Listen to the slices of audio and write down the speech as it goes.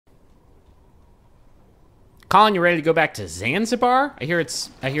Colin, you ready to go back to Zanzibar? I hear it's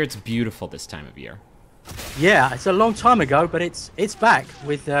beautiful this time of year. Yeah, it's a long time ago, but it's back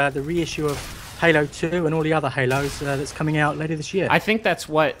with the reissue of Halo 2 and all the other Halos that's coming out later this year. I think that's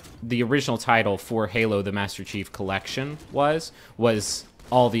what the original title for Halo the Master Chief Collection was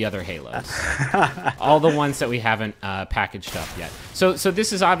all the other Halos. All the ones that we haven't packaged up yet. So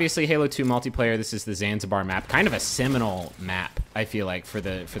this is obviously Halo 2 multiplayer. This is the Zanzibar map. Kind of a seminal map, I feel like, for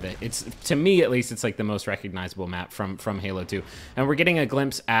the it's, to me at least, it's like the most recognizable map from Halo 2. And we're getting a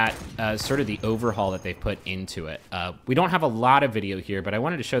glimpse at sort of the overhaul that they've put into it. We don't have a lot of video here, but I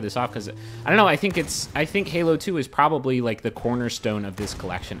wanted to show this off because I don't know, I think Halo 2 is probably like the cornerstone of this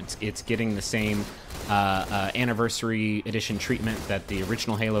collection. It's getting the same anniversary edition treatment that the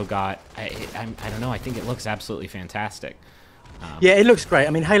original Halo got. I don't know, I think it looks absolutely fantastic. Yeah, it looks great. I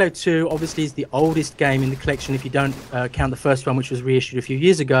mean, Halo 2 obviously is the oldest game in the collection if you don't count the first one, which was reissued a few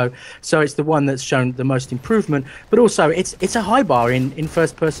years ago. So it's the one that's shown the most improvement. But also, it's a high bar in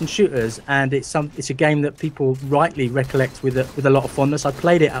first-person shooters, and it's a game that people rightly recollect with a lot of fondness. I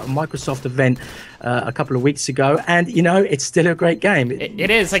played it at a Microsoft event a couple of weeks ago, and you know, it's still a great game. It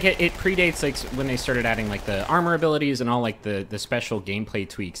is like it predates like when they started adding like the armor abilities and all like the special gameplay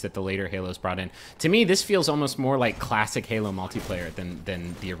tweaks that the later Halos brought in. To me, this feels almost more like classic Halo multiplayer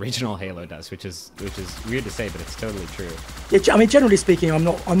than the original Halo does, which is weird to say, but it's totally true. Yeah, I mean, generally speaking, I'm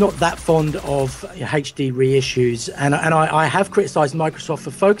not that fond of HD reissues, and I have criticised Microsoft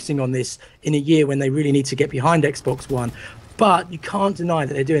for focusing on this in a year when they really need to get behind Xbox One. But you can't deny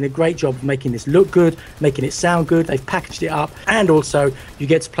that they're doing a great job of making this look good, making it sound good. They've packaged it up, and also you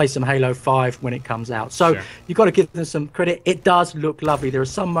get to play some Halo 5 when it comes out. So sure, you've got to give them some credit. It does look lovely. There are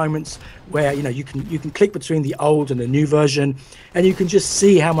some moments where you can click between the old and the new version, and you can just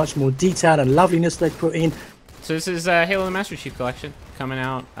see how much more detail and loveliness they've put in. So this is Halo the Master Chief Collection coming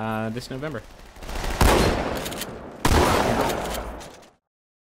out this November.